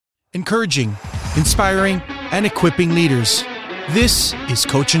encouraging, inspiring, and equipping leaders. This is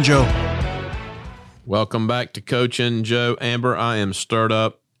Coach and Joe. Welcome back to Coach and Joe. Amber, I am stirred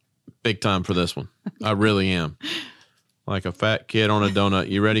up big time for this one. I really am. Like a fat kid on a donut.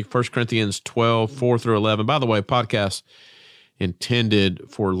 You ready? 1 Corinthians 12, 4 through 11. By the way, podcast intended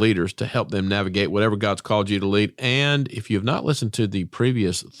for leaders to help them navigate whatever God's called you to lead. And if you have not listened to the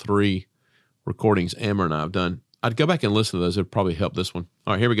previous 3 recordings Amber and I have done, I'd go back and listen to those. It would probably help this one.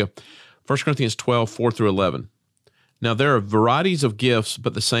 All right, here we go. 1 Corinthians 12, 4 through 11. Now there are varieties of gifts,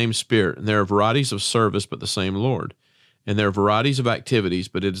 but the same Spirit. And there are varieties of service, but the same Lord. And there are varieties of activities,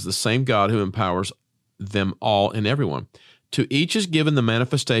 but it is the same God who empowers them all and everyone. To each is given the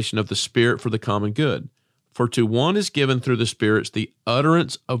manifestation of the Spirit for the common good. For to one is given through the Spirit the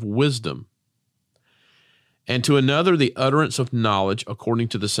utterance of wisdom, and to another the utterance of knowledge according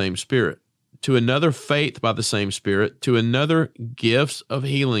to the same Spirit. To another faith by the same Spirit, to another gifts of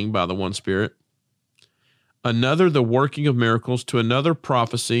healing by the one Spirit, another the working of miracles, to another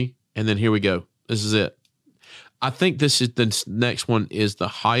prophecy, and then here we go. This is it. I think the next one is the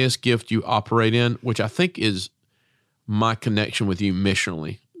highest gift you operate in, which I think is my connection with you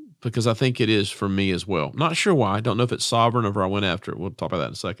missionally, because I think it is for me as well. Not sure why. I don't know if it's sovereign or if I went after it. We'll talk about that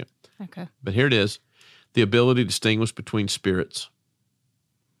in a second. Okay. But here it is, the ability to distinguish between spirits.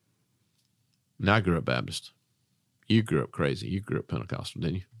 Now, I grew up Baptist. You grew up crazy. You grew up Pentecostal,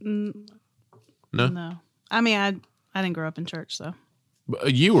 didn't you? No? No. I mean, I didn't grow up in church, so.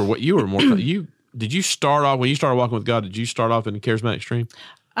 But you were more, did you start off, when you started walking with God, did you start off in the charismatic stream?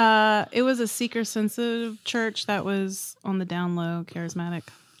 It was a seeker-sensitive church that was on the down low, charismatic.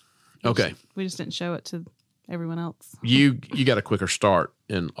 Okay. We just didn't show it to everyone else. You got a quicker start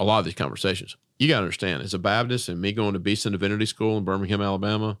in a lot of these conversations. You got to understand, as a Baptist and me going to Beeson Divinity School in Birmingham,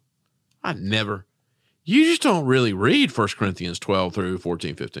 Alabama, you just don't really read 1 Corinthians 12 through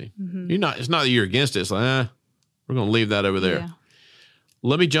 14, 15. Mm-hmm. It's not that you're against it. It's like, we're going to leave that over there. Yeah.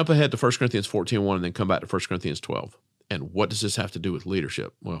 Let me jump ahead to 1 Corinthians 14:1 and then come back to 1 Corinthians 12. And what does this have to do with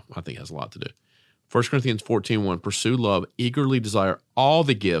leadership? Well, I think it has a lot to do. 1 Corinthians 14:1, pursue love, eagerly desire all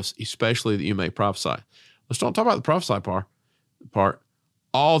the gifts, especially that you may prophesy. Let's don't talk about the prophesy part.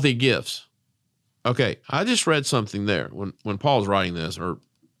 All the gifts. Okay, I just read something there. When Paul's writing this or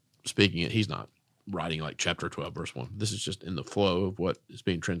speaking it, he's not writing like chapter 12, verse 1. This is just in the flow of what is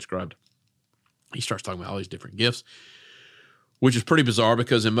being transcribed. He starts talking about all these different gifts, which is pretty bizarre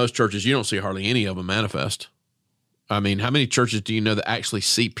because in most churches, you don't see hardly any of them manifest. I mean, how many churches do you know that actually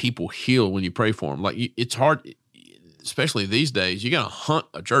see people heal when you pray for them? Like, it's hard, especially these days. You got to hunt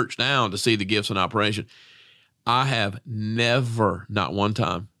a church down to see the gifts in operation. I have never, not one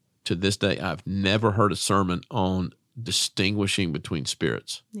time to this day, I've never heard a sermon on distinguishing between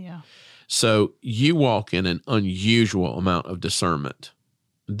spirits. Yeah. So you walk in an unusual amount of discernment.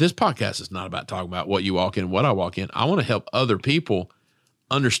 This podcast is not about talking about what you walk in and what I walk in. I want to help other people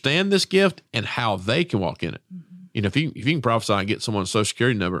understand this gift and how they can walk in it. Mm-hmm. If you can prophesy and get someone's Social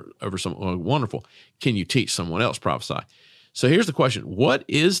Security number over something wonderful, can you teach someone else prophesy? So here's the question. What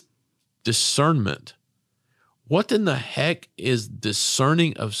is discernment? What in the heck is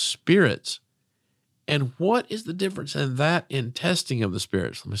discerning of spirits? And what is the difference in that in testing of the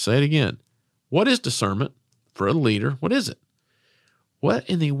spirits? Let me say it again. What is discernment for a leader? What is it? What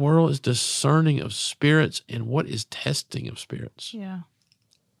in the world is discerning of spirits and what is testing of spirits? Yeah.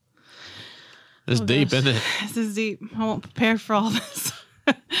 It's deep, gosh. isn't it? This is deep. I won't prepare for all this.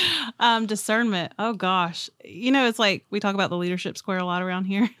 Discernment. Oh gosh. It's like we talk about the leadership square a lot around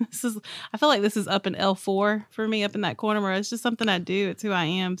here. I feel like this is up in L4 for me, up in that corner where it's just something I do. It's who I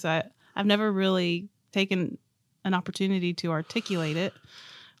am. So I've never really taken an opportunity to articulate it.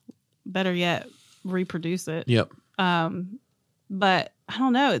 Better yet, reproduce it. Yep. But I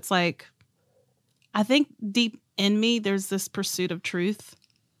don't know. It's like, I think deep in me, there's this pursuit of truth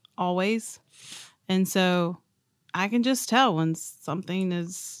always. And so I can just tell when something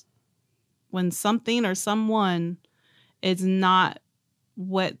or someone is not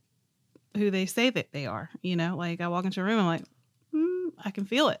who they say that they are. Like I walk into a room, I'm like, I can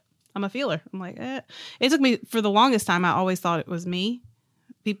feel it. I'm a feeler. I'm like, It took me, for the longest time, I always thought it was me.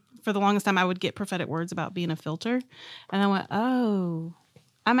 For the longest time, I would get prophetic words about being a filter. And I went, oh,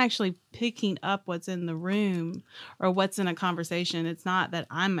 I'm actually picking up what's in the room or what's in a conversation. It's not that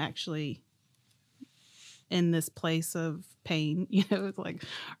I'm actually in this place of pain, it's like,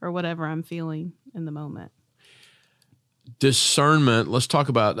 or whatever I'm feeling in the moment. Discernment. Let's talk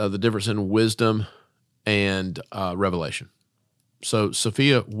about the difference in wisdom and revelation. So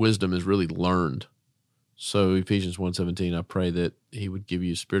Sophia, wisdom is really learned. So Ephesians 1:17, I pray that he would give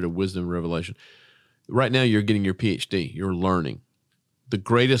you a spirit of wisdom and revelation. Right now you're getting your PhD. You're learning. the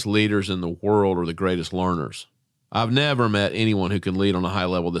greatest leaders in the world are the greatest learners. I've never met anyone who can lead on a high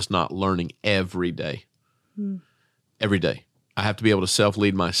level that's not learning every day. Every day. I have to be able to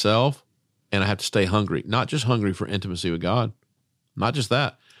self-lead myself, and I have to stay hungry. Not just hungry for intimacy with God. Not just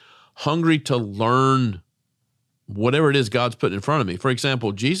that. Hungry to learn whatever it is God's put in front of me. For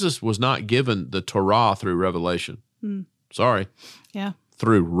example, Jesus was not given the Torah through revelation. Sorry. Yeah.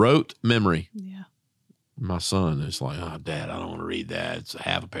 Through rote memory. Yeah. My son is like, oh, Dad, I don't want to read that. It's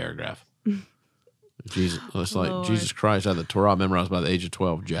half a paragraph. It's like Lord. Jesus Christ had the Torah memorized by the age of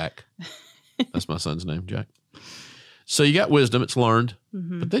 12, Jack. That's my son's name, Jack. So you got wisdom, it's learned.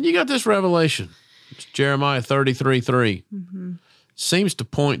 But then you got this revelation. It's Jeremiah 33:3. Seems to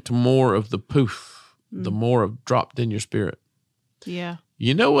point to more of the poof, the more of dropped in your spirit. Yeah.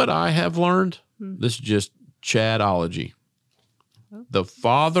 You know what I have learned? This is just Chadology. The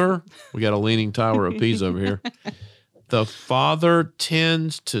Father, we got a leaning tower of Pisa over here. The Father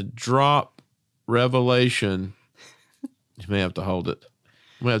tends to drop revelation. You may have to hold it.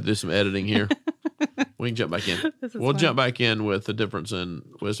 We have to do some editing here. We can jump back in. We'll jump back in with the difference in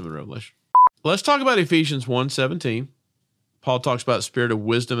wisdom and revelation. Let's talk about Ephesians 1:17. Paul talks about the spirit of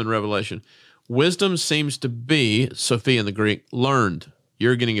wisdom and revelation. Wisdom seems to be, Sophia in the Greek, learned.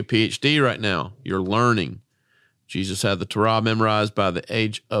 You're getting a PhD right now. You're learning. Jesus had the Torah memorized by the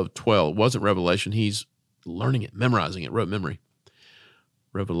age of 12. It wasn't revelation. He's learning it, memorizing it, rote memory.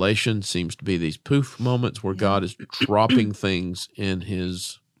 Revelation seems to be these poof moments where God is dropping things in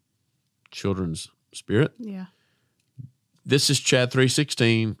his children's spirit. Yeah. This is Chad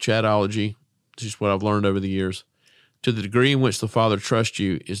 3:16, Chadology. This is what I've learned over the years. To the degree in which the Father trusts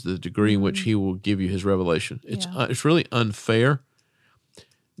you is the degree in which he will give you his revelation. It's really unfair.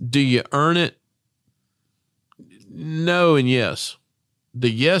 Do you earn it? No and yes. The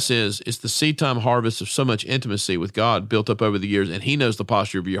yes is it's the seed time harvest of so much intimacy with God built up over the years, and he knows the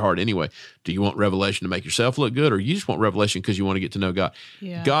posture of your heart anyway. Do you want revelation to make yourself look good, or you just want revelation because you want to get to know God?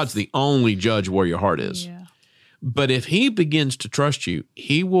 Yes. God's the only judge where your heart is. Yeah. But if he begins to trust you,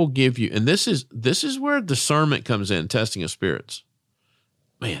 he will give you, and this is where discernment comes in, testing of spirits.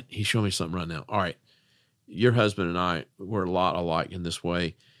 Man, he's showing me something right now. All right, your husband and I, we're a lot alike in this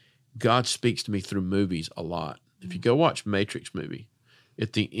way. God speaks to me through movies a lot. If you go watch Matrix movie,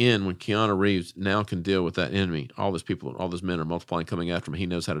 at the end, when Keanu Reeves now can deal with that enemy, all those people, all those men are multiplying, coming after him. He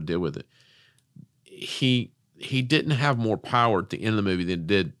knows how to deal with it. He didn't have more power at the end of the movie than he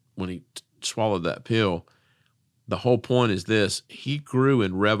did when he swallowed that pill. The whole point is this: he grew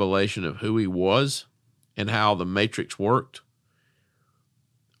in revelation of who he was and how the Matrix worked.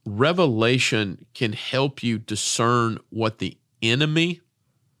 Revelation can help you discern what the enemy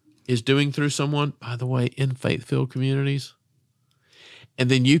is doing through someone, by the way, in faith-filled communities. And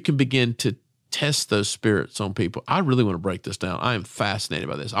then you can begin to test those spirits on people. I really want to break this down. I am fascinated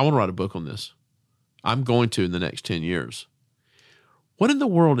by this. I want to write a book on this. I'm going to in the next 10 years. What in the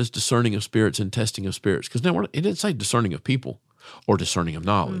world is discerning of spirits and testing of spirits? Because now it didn't say discerning of people or discerning of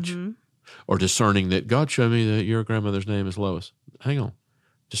knowledge or discerning that God showed me that your grandmother's name is Lois. Hang on.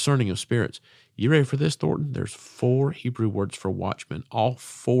 Discerning of spirits. You ready for this, Thornton? There's 4 Hebrew words for watchman. All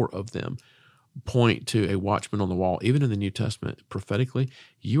 4 of them point to a watchman on the wall. Even in the New Testament, prophetically,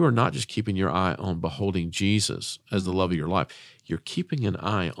 you are not just keeping your eye on beholding Jesus as the love of your life. You're keeping an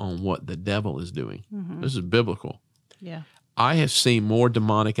eye on what the devil is doing. This is biblical. Yeah. I have seen more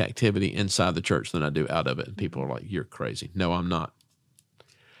demonic activity inside the church than I do out of it. And people are like, you're crazy. No, I'm not.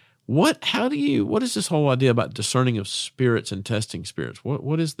 What is this whole idea about discerning of spirits and testing spirits?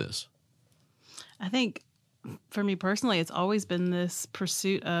 What is this? I think for me personally, it's always been this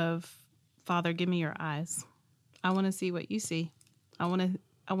pursuit of, Father, give me your eyes. I want to see what you see. I want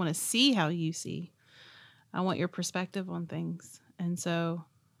to see how you see. I want your perspective on things. And so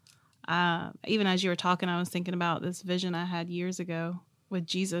even as you were talking, I was thinking about this vision I had years ago with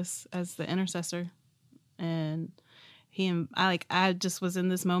Jesus as the intercessor. And I just was in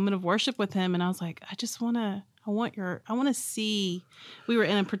this moment of worship with him. And I was like, I want to see. We were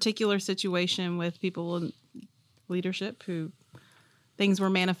in a particular situation with people in leadership who things were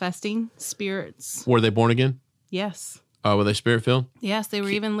manifesting, spirits. Were they born again? Yes. Were they spirit-filled? Yes, they were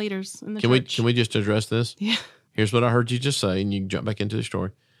even leaders in the church. Can we just address this? Yeah. Here's what I heard you just say, and you can jump back into the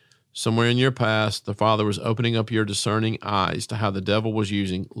story. Somewhere in your past, the Father was opening up your discerning eyes to how the devil was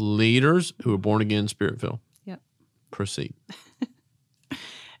using leaders who were born again, spirit-filled. Yep. Proceed.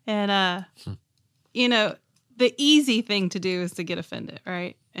 And, the easy thing to do is to get offended,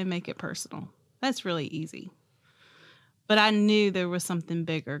 right? And make it personal. That's really easy. But I knew there was something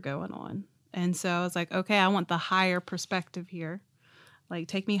bigger going on. And so I was like, okay, I want the higher perspective here. Like,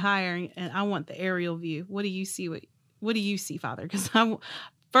 take me higher, and I want the aerial view. What do you see what do you see, Father? Because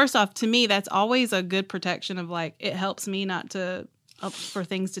first off, to me, that's always a good protection of like, it helps me not to, for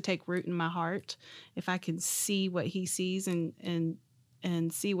things to take root in my heart. If I can see what he sees and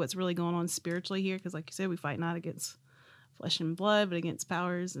see what's really going on spiritually here. Because like you said, we fight not against flesh and blood, but against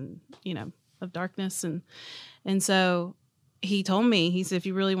powers and, of darkness. And so he told me, he said, if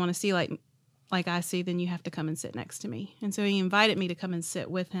you really want to see like I see, then you have to come and sit next to me. And so he invited me to come and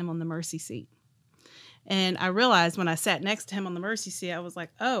sit with him on the mercy seat. And I realized when I sat next to him on the mercy seat, I was like,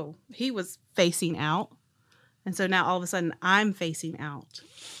 oh, he was facing out. And so now all of a sudden I'm facing out.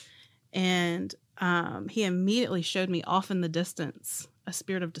 And he immediately showed me off in the distance a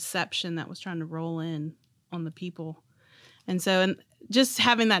spirit of deception that was trying to roll in on the people. And so, and just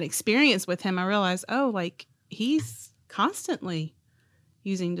having that experience with him, I realized, oh, like he's constantly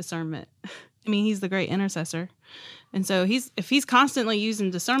using discernment. I mean, he's the great intercessor. And so if he's constantly using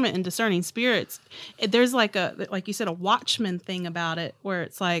discernment and discerning spirits, there's like you said, a watchman thing about it, where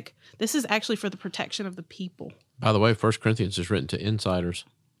it's like, this is actually for the protection of the people. By the way, 1 Corinthians is written to insiders.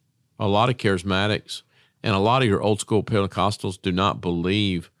 A lot of charismatics and a lot of your old school Pentecostals do not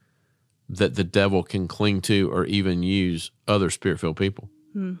believe that the devil can cling to or even use other spirit-filled people.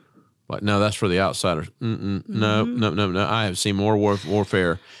 Like, no, that's for the outsiders. No. I have seen more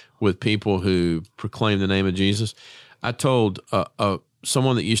warfare with people who proclaim the name of Jesus. I told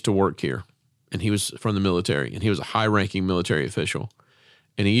someone that used to work here, and he was from the military, and he was a high-ranking military official,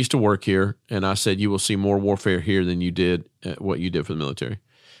 and he used to work here, and I said, you will see more warfare here than you did what you did for the military.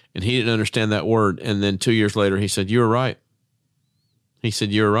 And he didn't understand that word, and then 2 years later, he said, you were right. He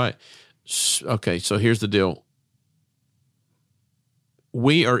said, you were right. Okay, so here's the deal.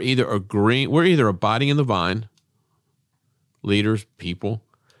 We're either abiding in the vine, leaders, people,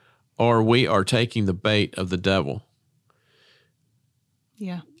 or we are taking the bait of the devil.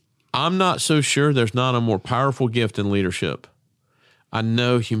 Yeah. I'm not so sure there's not a more powerful gift in leadership. I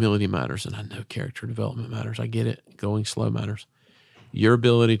know humility matters, and I know character development matters. I get it. Going slow matters. Your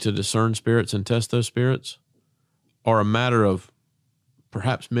ability to discern spirits and test those spirits are a matter of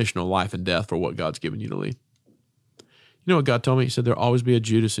perhaps missional life and death for what God's given you to lead. You know what God told me? He said, there'll always be a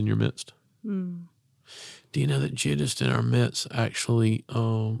Judas in your midst. Do you know that Judas in our midst actually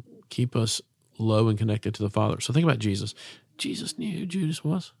keep us low and connected to the Father? So think about Jesus. Jesus knew who Judas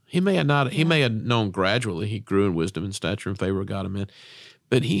was. He may have not. He may have known gradually. He grew in wisdom and stature and favor of God and men.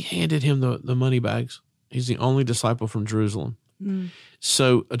 But he handed him the money bags. He's the only disciple from Jerusalem.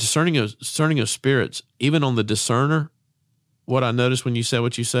 So discerning of spirits, even on the discerner, what I noticed when you said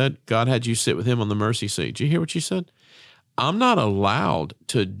what you said, God had you sit with him on the mercy seat. Did you hear what you said? I'm not allowed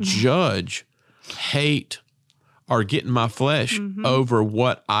to judge, hate, or get in my flesh over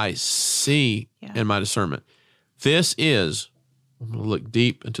what I see in my discernment. This is, I'm going to look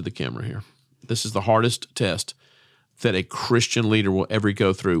deep into the camera here. This is the hardest test that a Christian leader will ever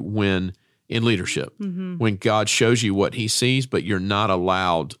go through when in leadership. When God shows you what he sees, but you're not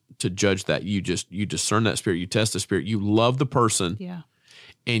allowed to judge that. You discern that spirit, you test the spirit, you love the person,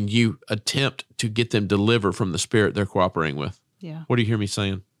 and you attempt to get them delivered from the spirit they're cooperating with. Yeah. What do you hear me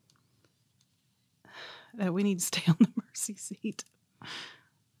saying? That we need to stay on the mercy seat.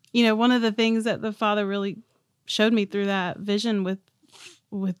 You know, one of the things that the Father really showed me through that vision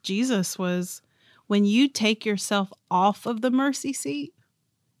with Jesus was when you take yourself off of the mercy seat,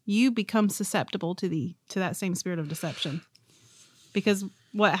 you become susceptible to that same spirit of deception. Because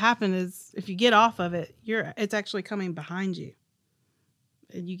what happened is if you get off of it, it's actually coming behind you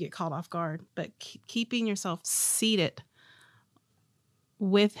and you get caught off guard. But keeping yourself seated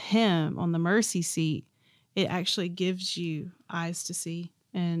with him on the mercy seat, it actually gives you eyes to see,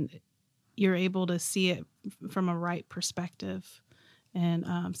 and you're able to see it from a right perspective and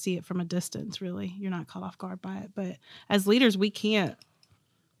see it from a distance, really. You're not caught off guard by it. But as leaders, we can't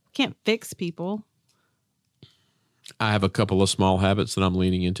fix people. I have a couple of small habits that I'm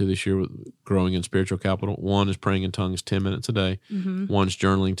leaning into this year with growing in spiritual capital. One is praying in tongues 10 minutes a day. One's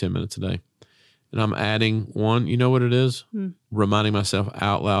journaling 10 minutes a day. And I'm adding one, you know what it is? Reminding myself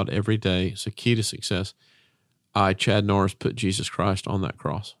out loud every day. It's a key to success. I, Chad Norris, put Jesus Christ on that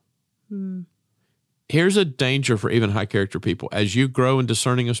cross. Here's a danger for even high character people. As you grow in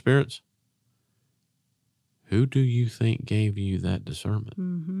discerning of spirits, who do you think gave you that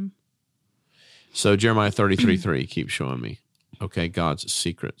discernment? So Jeremiah 33:3 keeps showing me, okay, God's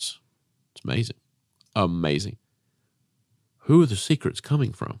secrets. It's amazing. Amazing. Who are the secrets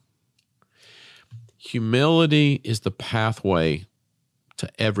coming from? Humility is the pathway to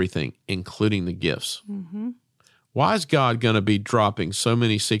everything, including the gifts. Why is God going to be dropping so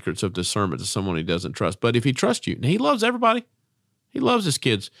many secrets of discernment to someone he doesn't trust? But if he trusts you, and he loves everybody. He loves his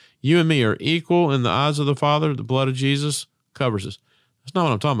kids. You and me are equal in the eyes of the Father. The blood of Jesus covers us. That's not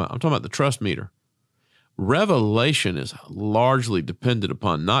what I'm talking about. I'm talking about the trust meter. Revelation is largely dependent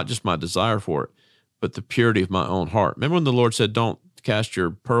upon not just my desire for it, but the purity of my own heart. Remember when the Lord said, don't cast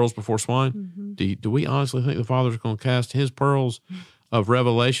your pearls before swine? Do we honestly think the Father's going to cast his pearls of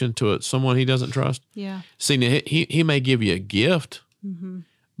revelation to someone he doesn't trust? Yeah. See, now, he may give you a gift,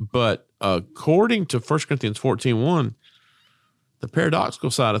 but according to 1 Corinthians 14:1, the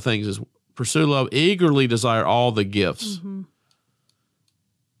paradoxical side of things is pursue love, eagerly desire all the gifts.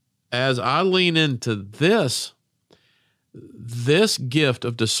 As I lean into this gift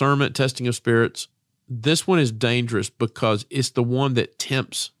of discernment, testing of spirits, this one is dangerous because it's the one that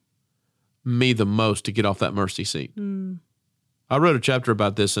tempts me the most to get off that mercy seat. I wrote a chapter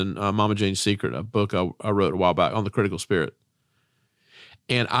about this in Mama Jane's Secret, a book I wrote a while back on the critical spirit.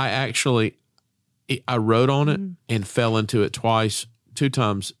 And I wrote on it and fell into it two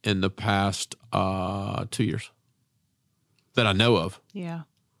times in the past 2 years that I know of. Yeah.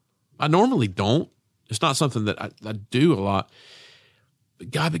 I normally don't. It's not something that I do a lot.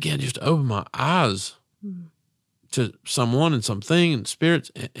 But God began just to open my eyes to someone and something and spirits,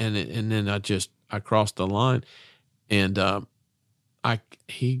 and then I crossed the line, and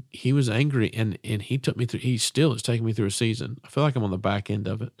he was angry, and he took me through. He still is taking me through a season. I feel like I'm on the back end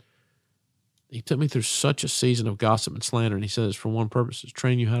of it. He took me through such a season of gossip and slander, and he says, for one purpose, is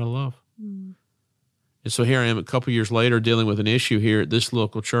train you how to love. And so here I am a couple years later dealing with an issue here at this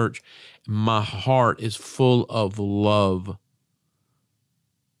local church. My heart is full of love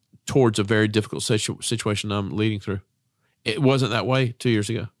towards a very difficult situation I'm leading through. It wasn't that way 2 years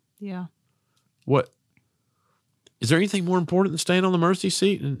ago. Yeah. What? Is there anything more important than staying on the mercy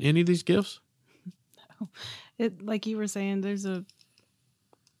seat in any of these gifts? No. It, like you were saying,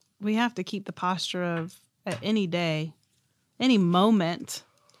 we have to keep the posture of at any day, any moment,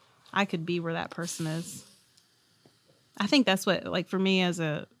 I could be where that person is. I think that's what, like for me as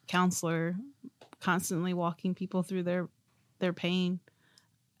a counselor, constantly walking people through their pain,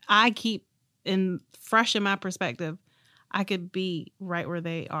 I keep fresh in my perspective, I could be right where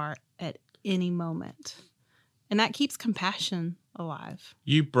they are at any moment. And that keeps compassion alive.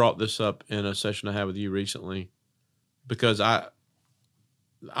 You brought this up in a session I had with you recently because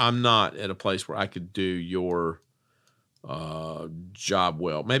I'm not at a place where I could do your job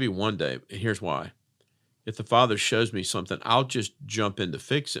well. Maybe one day. Here's why. If the Father shows me something, I'll just jump into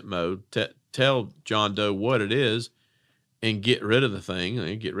fix-it mode, tell John Doe what it is, and get rid of the thing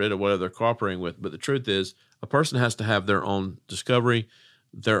and get rid of whatever they're cooperating with. But the truth is, a person has to have their own discovery,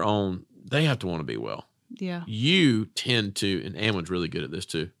 they have to want to be well. Yeah. You tend to, and Amwin's really good at this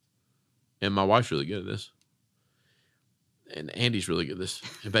too, and my wife's really good at this, and Andy's really good at this,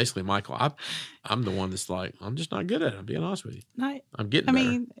 and basically Michael, I'm the one that's like, I'm just not good at it. I'm being honest with you. I'm getting better. I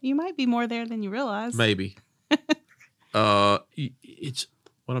mean, you might be more there than you realize. Maybe. It's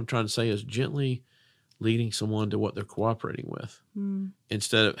what I'm trying to say is gently leading someone to what they're cooperating with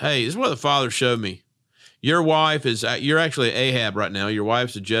instead of, hey, this is what the Father showed me. Your wife you're actually Ahab right now. Your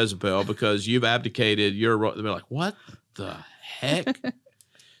wife's a Jezebel because you've abdicated your role. They're like, what the heck?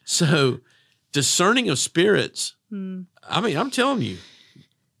 So discerning of spirits, I mean, I'm telling you,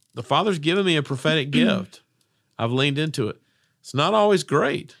 the Father's given me a prophetic gift. I've leaned into it. It's not always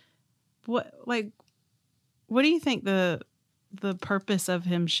great. What do you think the purpose of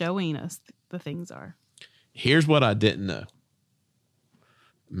him showing us the things are? Here's what I didn't know.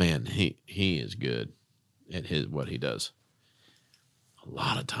 Man, he is good at what he does. A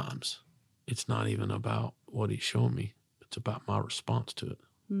lot of times, it's not even about what he's showing me. It's about my response to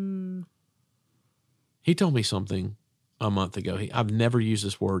it. He told me something a month ago. I've never used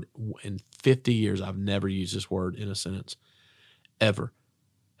this word in 50 years. I've never used this word in a sentence, ever.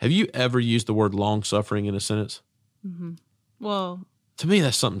 Have you ever used the word long-suffering in a sentence? Well, to me,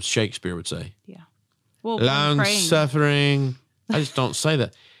 that's something Shakespeare would say. Yeah. Well, long-suffering. I just don't say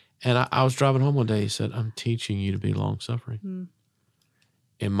that. And I was driving home one day. He said, I'm teaching you to be long-suffering.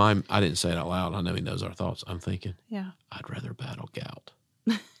 In I didn't say it out loud. I know he knows our thoughts. I'm thinking, I'd rather battle gout.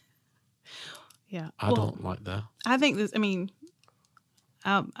 Yeah. I don't like that. I think this, I mean,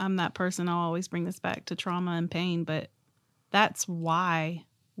 I'm that person. I'll always bring this back to trauma and pain, but that's why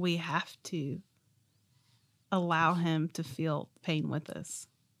we have to allow him to feel pain with us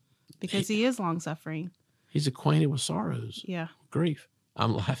because he is long-suffering. He's acquainted with sorrows. Yeah. Grief.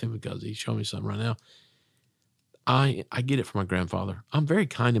 I'm laughing because he's showing me something right now. I get it from my grandfather. I'm very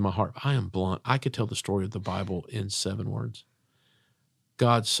kind in my heart. I am blunt. I could tell the story of the Bible in 7 words.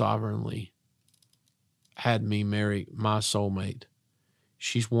 God sovereignly had me marry my soulmate.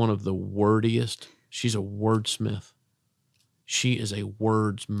 She's one of the wordiest. She's a wordsmith. she is a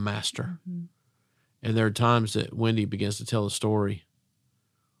words master. And there are times that Wendy begins to tell a story,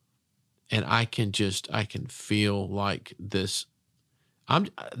 and I can feel like this.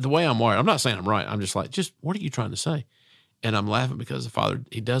 The way I'm wired, I'm not saying I'm right. I'm just like, what are you trying to say? And I'm laughing because the Father,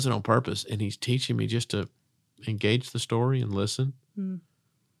 he does it on purpose, and he's teaching me just to engage the story and listen.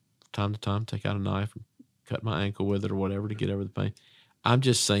 Time to time, take out a knife and cut my ankle with it or whatever to get over the pain. I'm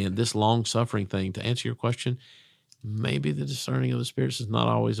just saying this long-suffering thing, to answer your question, maybe the discerning of the spirits is not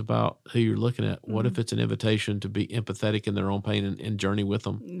always about who you're looking at. What if it's an invitation to be empathetic in their own pain and journey with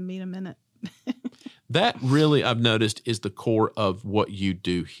them? Meet a minute. That really, I've noticed, is the core of what you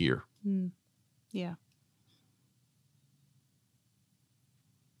do here. Yeah.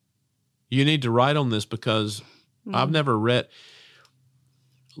 You need to write on this because I've never read.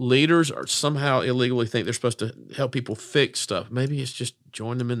 Leaders are somehow illegally think they're supposed to help people fix stuff. Maybe it's just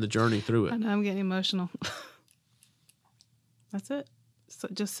join them in the journey through it. I know, I'm getting emotional. That's it. So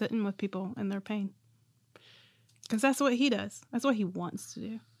just sitting with people in their pain. Because that's what he does. That's what he wants to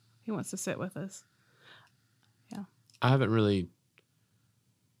do. He wants to sit with us. Yeah. I haven't known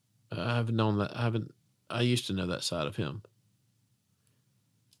that. I used to know that side of him.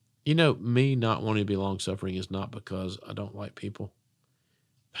 You know, me not wanting to be long-suffering is not because I don't like people.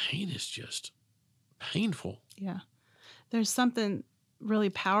 Pain is just painful. Yeah. There's something really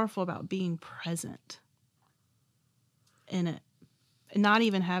powerful about being present in it. And not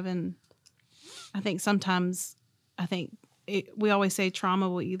even having, we always say trauma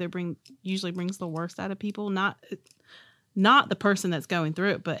will usually brings the worst out of people, not the person that's going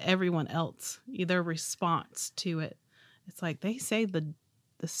through it, but everyone else, their response to it. It's like they say the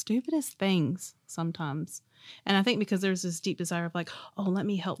stupidest things sometimes. And I think because there's this deep desire of like, oh, let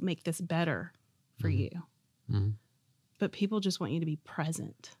me help make this better for you. But people just want you to be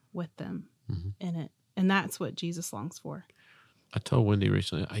present with them in it. And that's what Jesus longs for. I told Wendy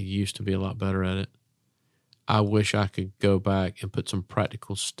recently, I used to be a lot better at it. I wish I could go back and put some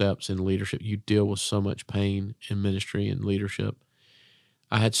practical steps in leadership. You deal with so much pain in ministry and leadership.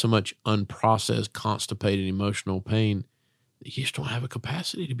 I had so much unprocessed, constipated emotional pain that you just don't have a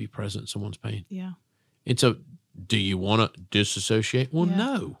capacity to be present in someone's pain. Yeah. And so do you want to disassociate? Well,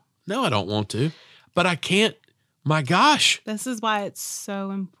 no. No, I don't want to. But I can't. My gosh. This is why it's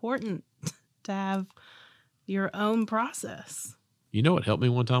so important to have your own process. You know what helped me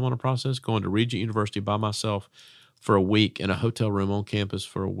one time on a process? Going to Regent University by myself for a week in a hotel room on campus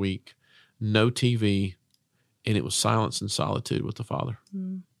for a week. No TV. And it was silence and solitude with the Father.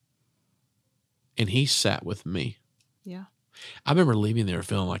 And he sat with me. Yeah. I remember leaving there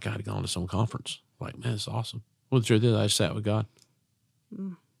feeling like I had gone to some conference. Like, man, it's awesome. Well, the truth is, I just sat with God.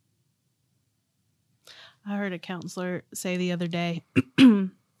 I heard a counselor say the other day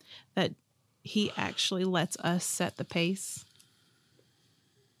that he actually lets us set the pace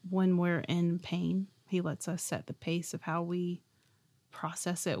when we're in pain. He lets us set the pace of how we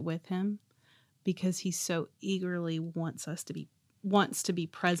process it with him because he so eagerly wants to be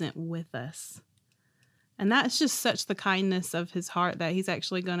present with us. And that's just such the kindness of his heart that he's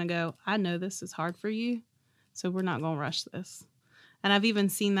actually going to go, I know this is hard for you, so we're not going to rush this. And I've even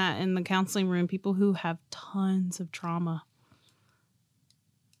seen that in the counseling room, people who have tons of trauma.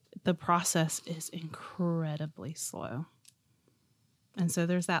 The process is incredibly slow. And so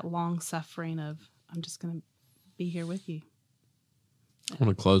there's that long suffering of, I'm just going to be here with you. I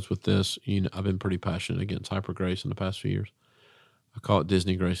want to close with this. You know, I've been pretty passionate against hyper grace in the past few years. I call it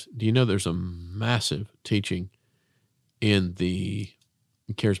Disney grace. Do you know there's a massive teaching in the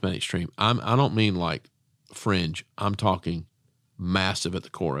charismatic stream? I don't mean like fringe. I'm talking massive at the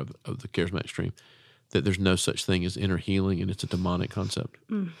core of the charismatic stream, that there's no such thing as inner healing, and it's a demonic concept.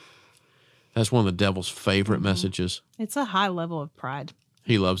 That's one of the devil's favorite messages. It's a high level of pride.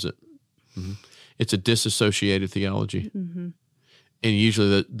 He loves it. It's a disassociated theology. And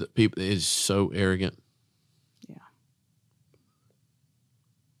usually the people is so arrogant.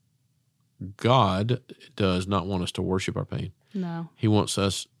 God does not want us to worship our pain. No. He wants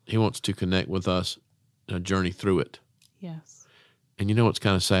to connect with us in a journey through it. Yes. And you know what's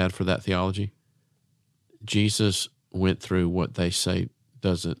kind of sad for that theology? Jesus went through what they say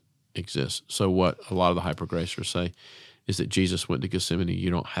doesn't exist. So what a lot of the hypergracers say is that Jesus went to Gethsemane. You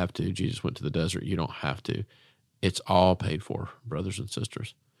don't have to. Jesus went to the desert. You don't have to. It's all paid for, brothers and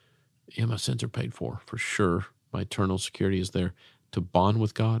sisters. Yeah, my sins are paid for sure. My eternal security is there. To bond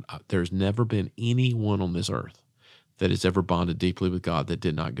with God, there's never been anyone on this earth that has ever bonded deeply with God that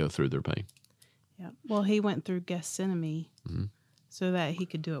did not go through their pain. Yeah. Well, he went through Gethsemane so that he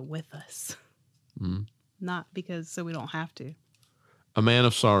could do it with us. Not because so we don't have to. A man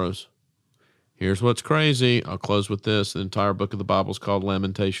of sorrows. Here's what's crazy. I'll close with this. The entire book of the Bible is called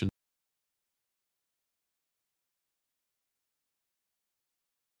Lamentation.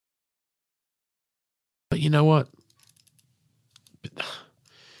 But you know what?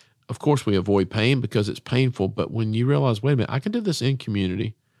 Of course, we avoid pain because it's painful. But when you realize, wait a minute, I can do this in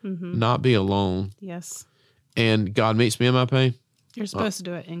community, not be alone. Yes. And God meets me in my pain. You're supposed to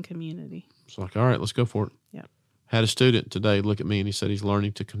do it in community. It's like, all right, let's go for it. Yep. Had a student today look at me and he said he's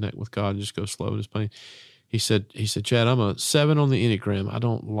learning to connect with God and just go slow in his pain. He said, Chad, I'm a 7 on the Enneagram. I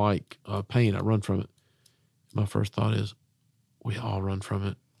don't like pain. I run from it. My first thought is, we all run from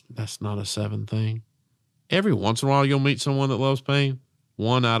it. That's not a 7 thing. Every once in a while, you'll meet someone that loves pain.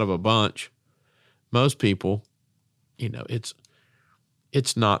 One out of a bunch. Most people, it's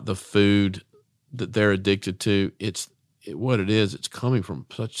not the food that they're addicted to. What it is. It's coming from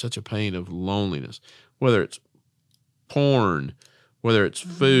such a pain of loneliness, whether it's porn, whether it's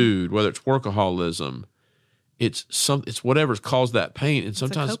food, whether it's workaholism. It's whatever's caused that pain. And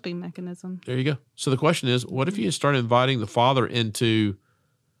sometimes it's a coping mechanism. There you go. So the question is, what if you start inviting the Father into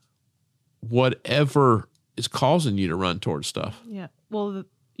whatever is causing you to run towards stuff? Yeah. Well,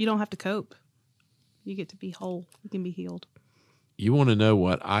 you don't have to cope. You get to be whole. You can be healed. You want to know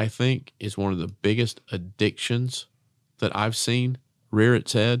what I think is one of the biggest addictions that I've seen rear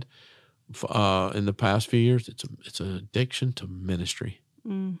its head in the past few years? It's an addiction to ministry.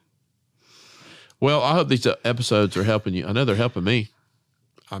 Well, I hope these episodes are helping you. I know they're helping me.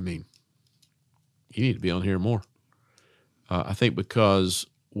 I mean, you need to be on here more. I think because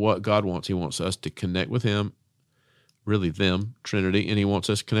what God wants, he wants us to connect with him, really them, Trinity, and he wants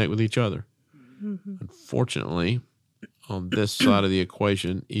us to connect with each other. Unfortunately, on this side of the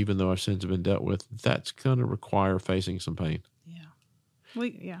equation, even though our sins have been dealt with, that's going to require facing some pain.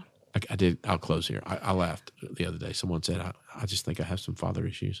 Yeah. I did. I'll close here. I laughed the other day. Someone said, I just think I have some father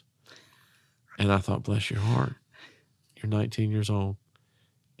issues. And I thought, bless your heart. You're 19 years old.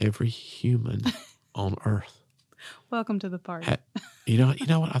 Every human on earth. Welcome to the party. You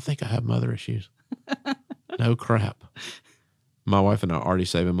know what? I think I have mother issues. No crap. My wife and I are already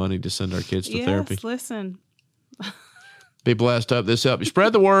saving money to send our kids to therapy. Yes, listen. Be blessed. Hope this helped you.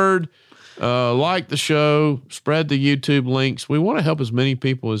 Spread the word. Like the show. Spread the YouTube links. We want to help as many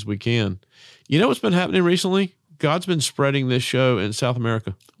people as we can. You know what's been happening recently? God's been spreading this show in South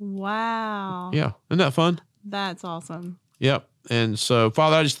America. Wow. Yeah. Isn't that fun? That's awesome. Yep. And so,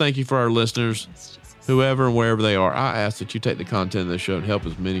 Father, I just thank you for our listeners, whoever and wherever they are. I ask that you take the content of this show and help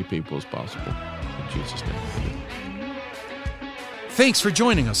as many people as possible. In Jesus' name. Thanks for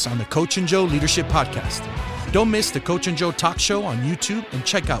joining us on the Coach and Joe Leadership Podcast. Don't miss the Coach and Joe Talk Show on YouTube and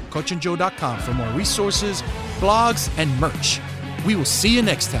check out coachandjoe.com for more resources, blogs, and merch. We will see you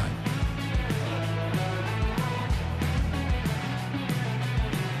next time.